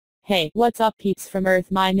Hey, what's up peeps from Earth?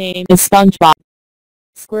 My name is SpongeBob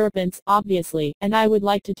SquarePants, obviously, and I would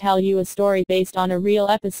like to tell you a story based on a real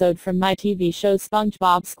episode from my TV show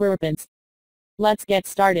SpongeBob SquarePants. Let's get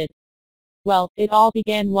started. Well, it all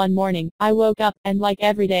began one morning. I woke up, and like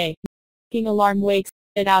every day, my alarm wakes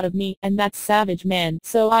it out of me, and that's savage man,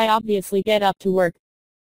 so I obviously get up to work.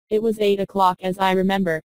 It was 8 o'clock as I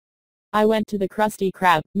remember. I went to the Krusty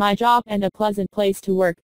Krab, my job and a pleasant place to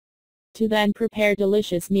work, to then prepare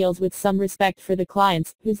delicious meals with some respect for the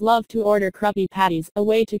clients, whose love to order Krabby Patties, a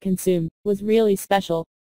way to consume, was really special.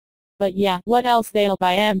 But yeah, what else they'll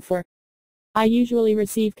buy am for? I usually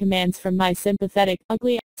receive commands from my sympathetic,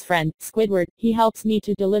 ugly-ass friend, Squidward. He helps me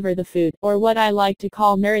to deliver the food, or what I like to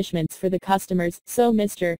call nourishments for the customers, so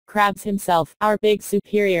Mr. Krabs himself, our big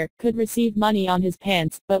superior, could receive money on his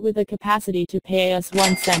pants, but with the capacity to pay us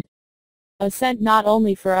 1 cent. A cent not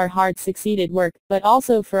only for our hard-succeeded work, but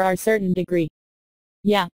also for our certain degree.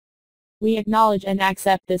 Yeah. We acknowledge and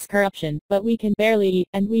accept this corruption, but we can barely eat,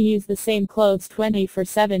 and we use the same clothes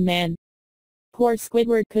 24/7 man. Poor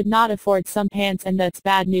Squidward could not afford some pants, and that's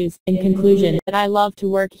bad news. In conclusion, that I love to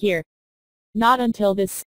work here. Not until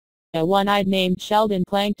this one-eyed named Sheldon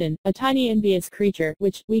Plankton, a tiny envious creature,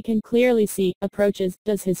 which, we can clearly see, approaches,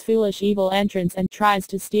 does his foolish evil entrance and tries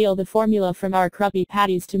to steal the formula from our Krabby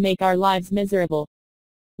Patties to make our lives miserable.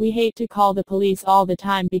 We hate to call the police all the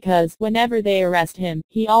time because, whenever they arrest him,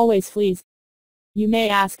 he always flees. You may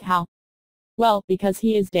ask how? Well, because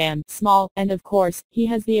he is damn small, and of course, he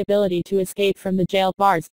has the ability to escape from the jail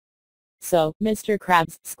bars. So, Mr.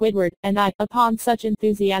 Krabs, Squidward, and I, upon such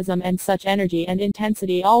enthusiasm and such energy and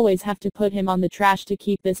intensity, always have to put him on the trash to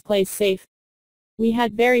keep this place safe. We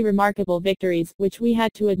had very remarkable victories, which we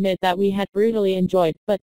had to admit that we had brutally enjoyed,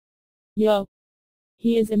 but yo,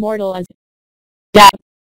 he is immortal as dab.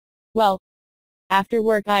 Well, after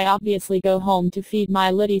work I obviously go home to feed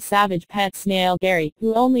my little savage pet snail Gary,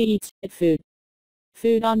 who only eats shit food.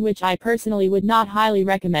 Food on which I personally would not highly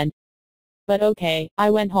recommend. But okay, I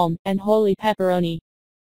went home, and holy pepperoni.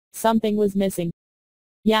 Something was missing.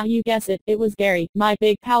 Yeah, you guess it, it was Gary. My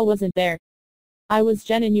big pal wasn't there. I was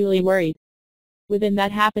genuinely worried. Within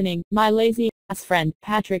that happening, my lazy-ass friend,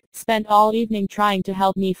 Patrick, spent all evening trying to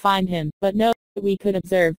help me find him, but no, we could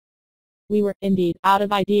observe. We were, indeed, out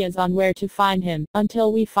of ideas on where to find him,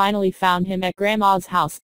 until we finally found him at Grandma's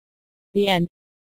house. The end.